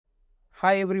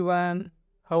Hi everyone,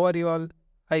 how are you all?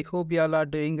 I hope you all are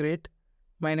doing great.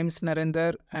 My name is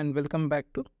Narendra and welcome back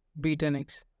to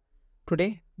Be10x.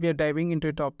 Today we are diving into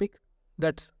a topic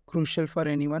that's crucial for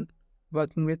anyone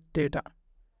working with data.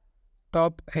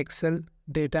 Top Excel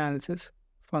data analysis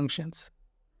functions.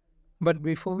 But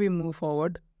before we move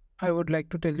forward, I would like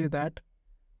to tell you that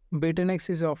Be10x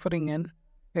is offering an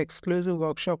exclusive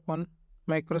workshop on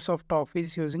Microsoft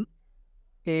Office using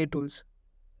AI tools.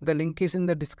 The link is in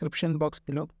the description box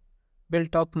below. We'll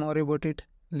talk more about it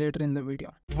later in the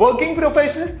video. Working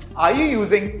professionals, are you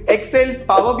using Excel,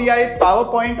 Power BI,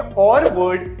 PowerPoint or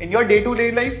Word in your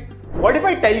day-to-day life? What if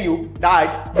I tell you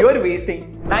that you're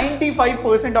wasting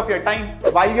 95% of your time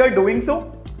while you're doing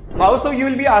so? How so, you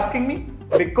will be asking me?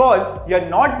 Because you're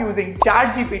not using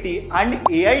ChatGPT and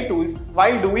AI tools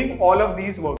while doing all of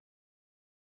these work.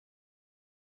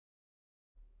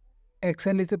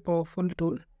 Excel is a powerful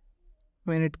tool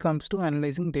when it comes to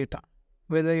analyzing data.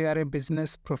 Whether you are a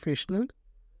business professional,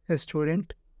 a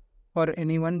student, or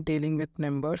anyone dealing with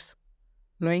numbers,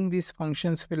 knowing these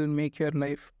functions will make your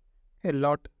life a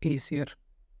lot easier.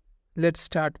 Let's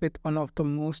start with one of the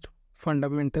most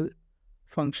fundamental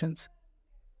functions.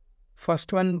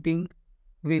 First one being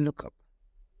vlookup.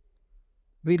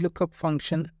 Vlookup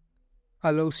function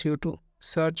allows you to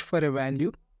search for a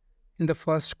value in the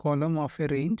first column of a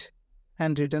range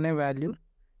and return a value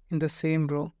in the same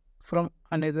row from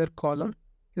another column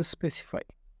you specify.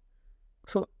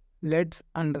 So let's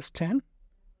understand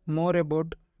more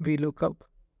about vlookup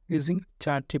using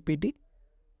ChatGPT.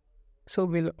 So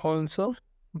we'll also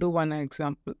do one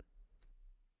example.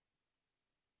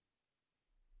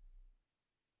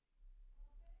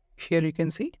 Here you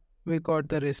can see we got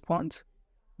the response.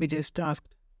 We just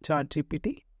asked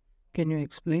ChatGPT, can you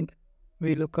explain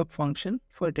vlookup function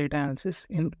for data analysis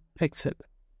in Excel?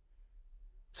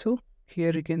 So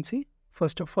here you can see,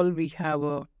 first of all, we have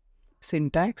a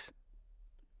syntax.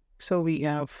 So we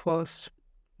have first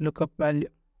lookup value,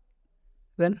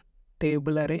 then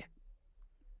table array,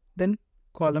 then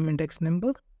column index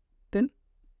number, then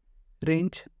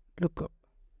range lookup.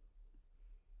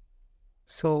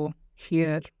 So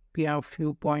here we have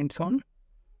few points on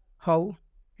how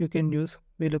you can use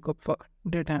vlookup for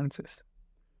data analysis.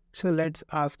 So let's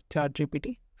ask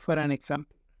ChatGPT for an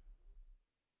example.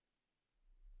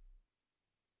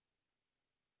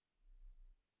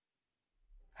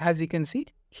 As you can see,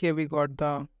 here we got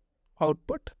the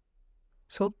output.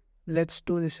 So let's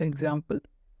do this example.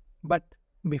 But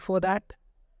before that,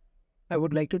 I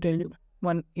would like to tell you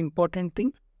one important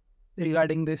thing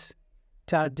regarding this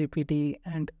ChatGPT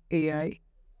and AI,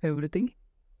 everything,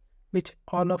 which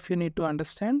all of you need to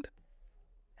understand.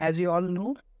 As you all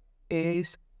know, AI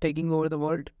is taking over the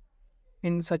world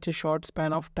in such a short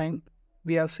span of time.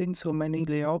 We have seen so many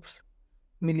layoffs,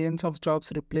 millions of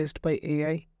jobs replaced by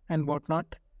AI and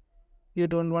whatnot. You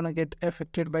don't want to get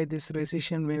affected by this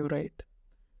recession wave, right?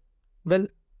 Well,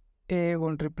 AI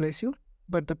won't replace you,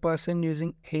 but the person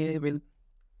using AI will.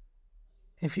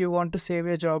 If you want to save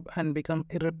your job and become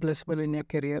irreplaceable in your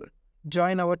career,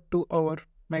 join our 2-hour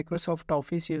Microsoft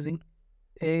Office using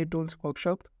AI tools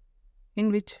workshop,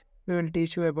 in which we will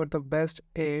teach you about the best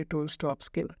AI tools to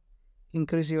upskill,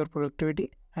 increase your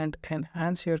productivity, and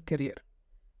enhance your career.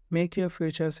 Make your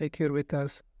future secure with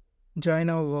us. Join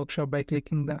our workshop by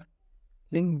clicking the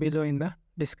link below in the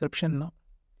description now.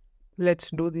 Let's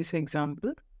do this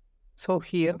example. So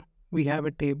here we have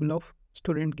a table of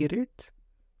student grades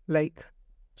like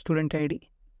student ID,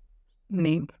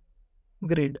 name,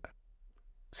 grade.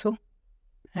 So,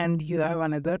 and you have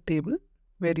another table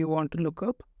where you want to look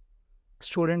up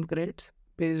student grades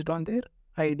based on their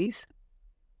IDs.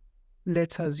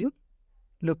 Let's assume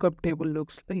lookup table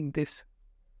looks like this.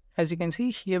 As you can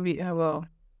see, here we have a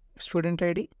student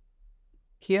ID.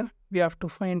 Here we have to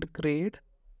find grade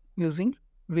using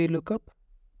vlookup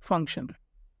function.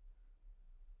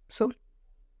 So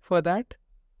for that,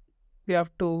 we have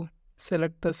to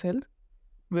select the cell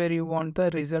where you want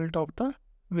the result of the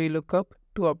vlookup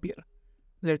to appear.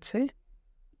 Let's say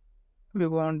we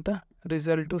want the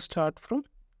result to start from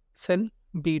cell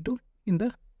B2 in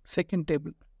the second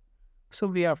table. So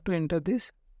we have to enter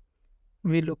this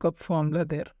vlookup formula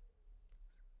there.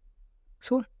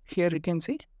 So here you can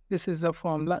see this is the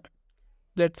formula.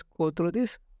 Let's go through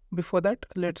this. Before that,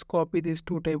 let's copy these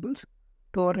two tables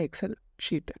to our Excel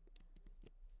sheet.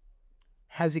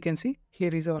 As you can see,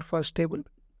 here is our first table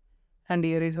and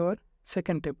here is our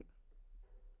second table.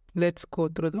 Let's go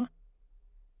through the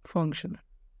function.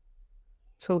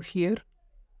 So here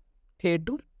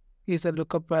A2 is a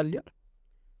lookup value,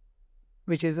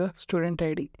 which is a student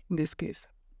ID in this case.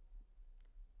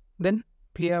 Then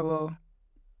we have a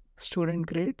student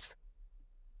grades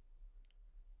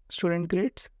student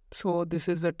grades. So this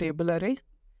is a table array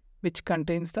which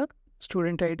contains the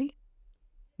student ID,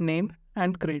 name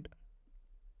and grade.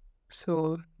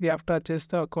 So we have to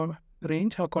adjust the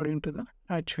range according to the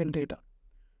actual data.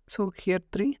 So here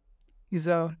 3 is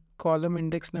a column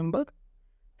index number.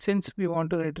 Since we want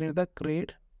to retrieve the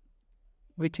grade,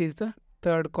 which is the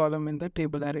third column in the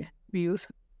table array, we use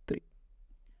 3.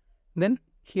 Then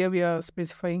here we are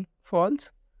specifying false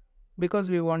because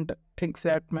we want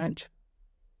exact match.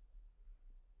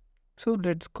 So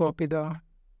let's copy the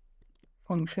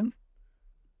function.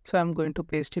 So I'm going to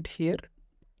paste it here.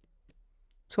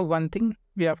 So one thing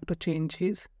we have to change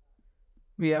is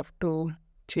we have to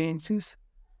change this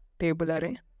table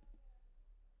array.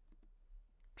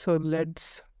 So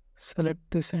let's select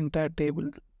this entire table.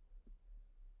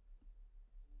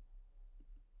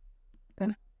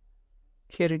 Then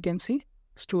here you can see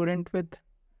student with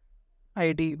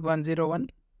ID 101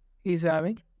 is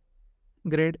having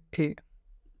grade A.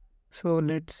 So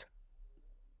let's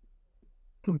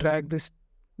drag this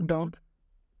down.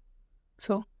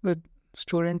 So with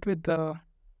student with the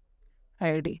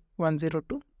ID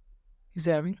 102 is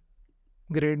having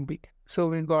grade B. So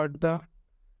we got the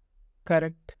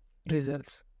correct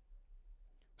results.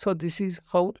 So this is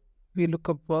how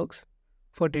vlookup works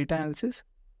for data analysis.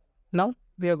 Now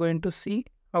we are going to see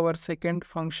our second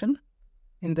function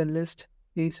in the list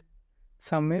is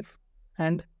SUMIF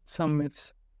and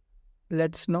SUMIFs.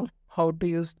 Let's know how to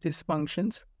use these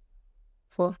functions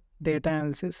for data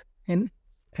analysis in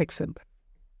Excel.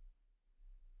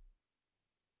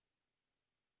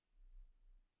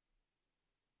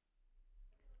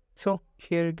 So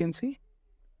here you can see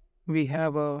we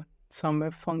have a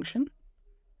SUMIF function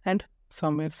and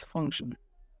SUMIFs function.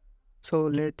 So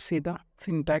let's see the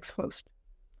syntax first.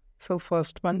 So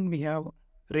first one we have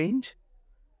range.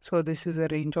 So this is a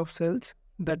range of cells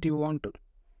that you want to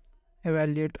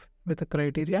evaluate with a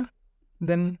criteria.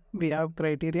 Then we have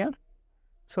criteria.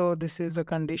 So this is a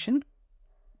condition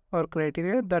or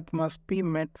criteria that must be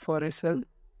met for a cell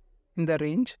in the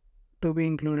range to be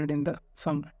included in the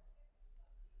sum.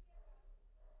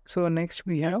 So next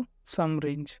we have sum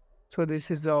range. So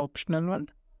this is the optional one.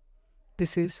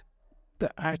 This is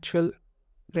the actual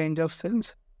range of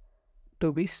cells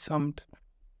to be summed.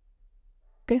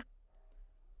 Okay.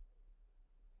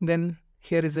 Then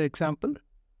here is an example.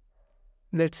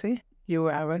 Let's say you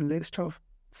have a list of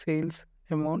sales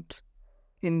amounts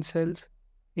in cells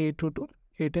A2 to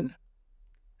A10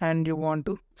 and you want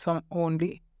to sum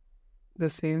only the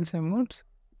sales amounts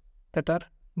that are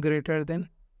greater than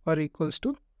or equals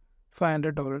to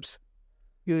 $500.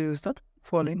 You use the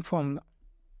following formula.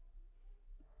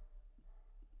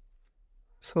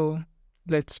 So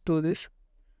let's do this.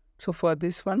 So for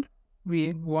this one,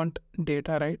 we want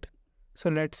data, right? So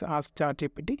let's ask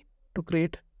ChatGPT to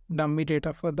create dummy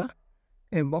data for the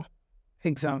above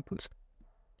examples.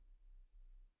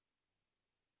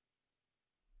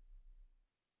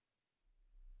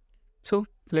 So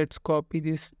let's copy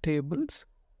these tables.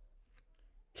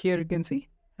 Here you can see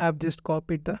I've just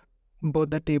copied both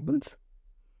the tables.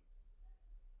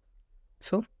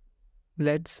 So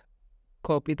let's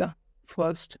copy the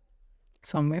first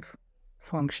SUMIF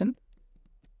function.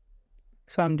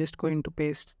 So I'm just going to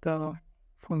paste the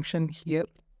function here.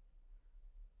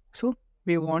 So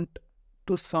we want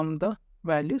to sum the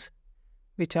values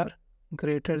which are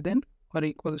greater than or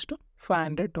equals to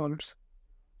 $500.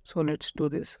 So let's do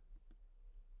this.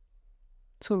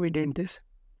 So we did this.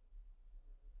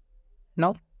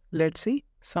 Now let's see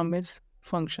SUMIFs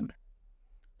function.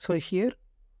 So here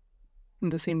in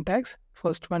the syntax,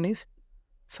 first one is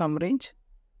sum range.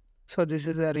 So this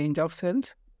is a range of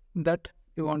cells that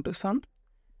you want to sum.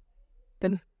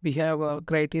 Then we have a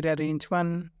criteria range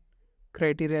 1,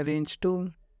 criteria range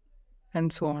 2,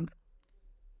 and so on.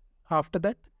 After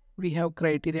that, we have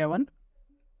criteria 1,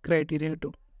 criteria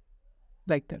 2,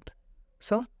 like that.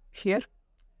 So here,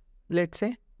 let's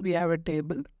say we have a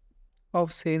table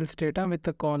of sales data with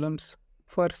the columns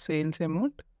for sales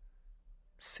amount,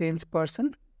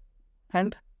 salesperson,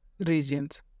 and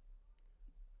regions.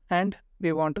 And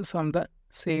we want to sum the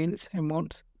sales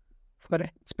amounts for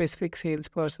a specific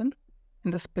salesperson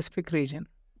in the specific region.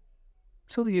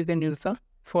 So you can use the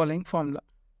following formula.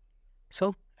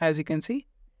 So as you can see,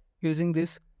 using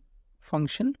this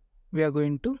function, we are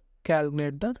going to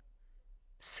calculate the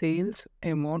sales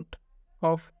amount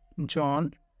of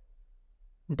John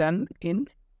done in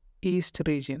East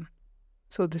region.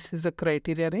 So this is the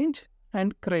criteria range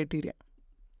and criteria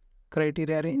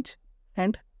range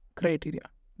and criteria,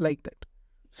 like that.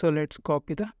 So let's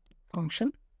copy the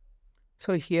function.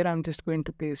 So here I'm just going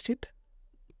to paste it.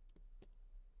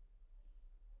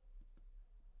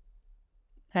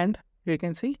 And you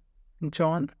can see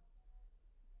John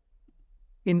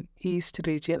in East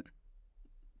region.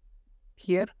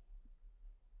 Here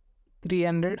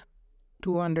 300,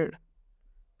 200,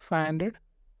 500,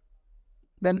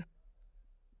 then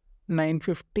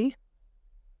 950,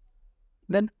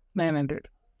 then 900,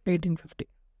 1850.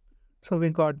 So we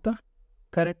got the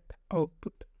correct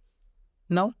output.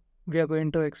 Now we are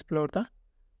going to explore the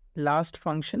last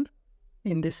function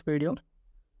in this video,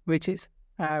 which is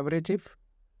average if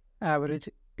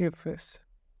is.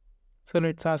 So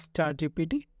let's ask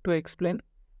ChatGPT to explain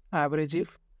average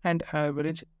if and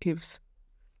average ifs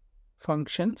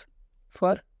functions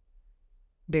for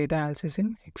data analysis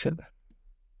in Excel.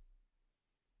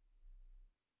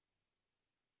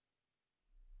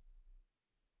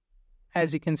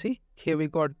 As you can see, here we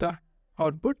got the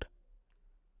output.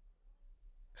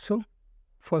 So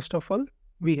first of all,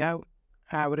 we have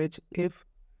average if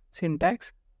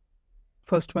syntax.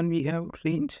 First one, we have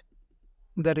range,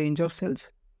 the range of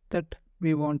cells that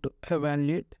we want to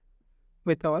evaluate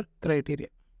with our criteria.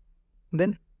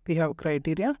 Then we have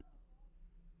criteria.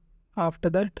 After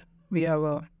that, we have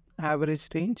a average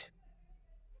range.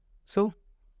 So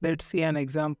let's see an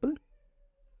example.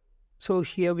 So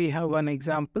here we have one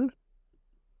example.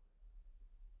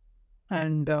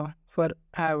 And for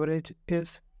average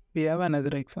ifs, we have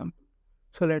another example.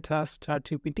 So let's ask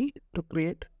ChatGPT to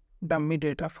create dummy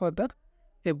data for the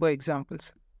above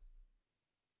examples.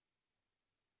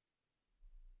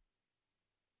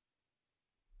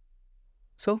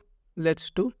 So let's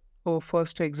do our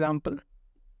first example.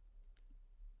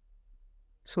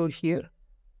 So here,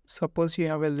 suppose you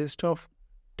have a list of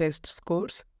test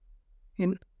scores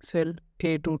in cell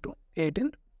A2 to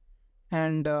A10,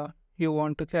 and you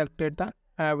want to calculate the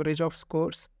average of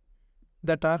scores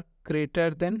that are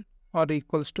greater than or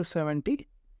equals to 70.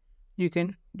 You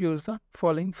can use the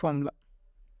following formula.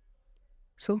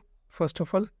 So first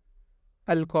of all,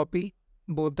 I'll copy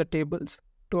both the tables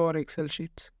to our Excel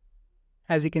sheets.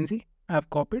 As you can see, I've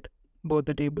copied both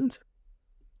the tables.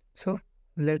 So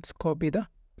let's copy the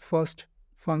first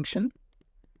function.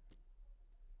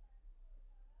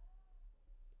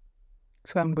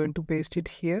 So I'm going to paste it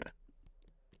here.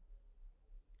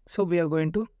 So we are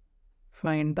going to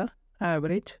find the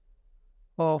average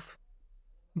of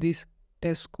these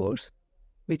test scores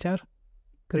which are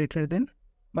greater than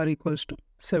or equals to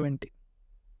 70.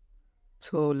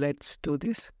 So let's do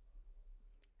this.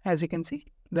 As you can see,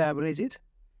 the average is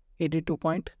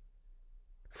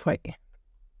 82.5.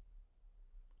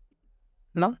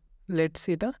 Now let's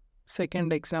see the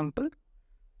second example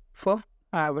for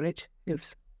average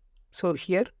ifs. So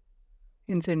here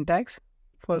in syntax,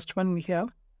 first one we have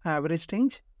average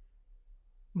range,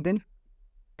 then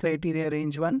criteria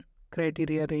range 1,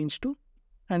 criteria range 2,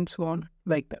 and so on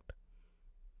like that.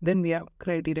 Then we have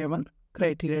criteria 1,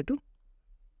 criteria 2,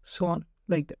 so on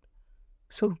like that.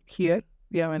 So here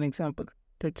we have an example.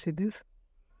 Let's see this.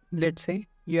 Let's say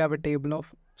you have a table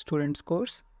of student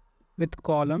scores with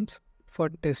columns for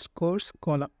test scores,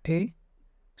 column A,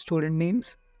 student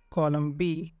names, column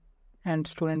B, and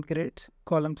student grades,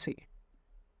 column C.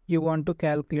 You want to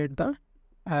calculate the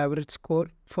average score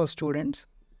for students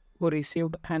who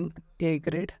received an A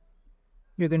grade.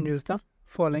 You can use the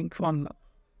following formula.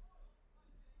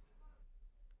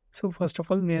 So first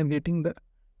of all, we are getting the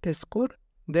test score.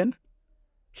 Then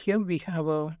here we have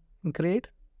a grade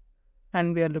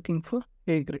and we are looking for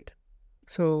A grade.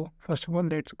 So first of all,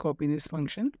 let's copy this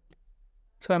function.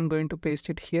 So I'm going to paste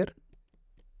it here.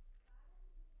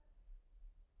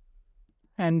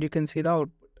 And you can see the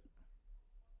output.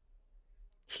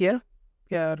 Here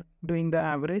we are doing the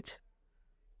average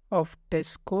of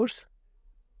test scores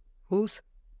whose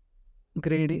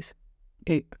grade is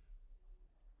A.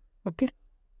 Okay.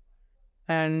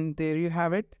 And there you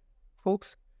have it,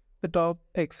 folks. The top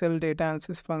Excel data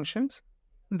analysis functions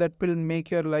that will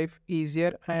make your life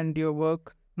easier and your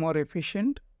work more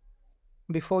efficient.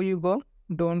 Before you go,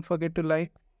 don't forget to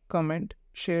like, comment,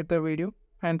 share the video,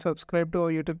 and subscribe to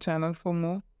our YouTube channel for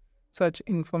more such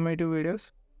informative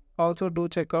videos. Also, do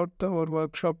check out our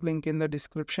workshop link in the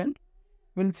description.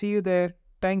 We'll see you there.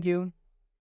 Thank you.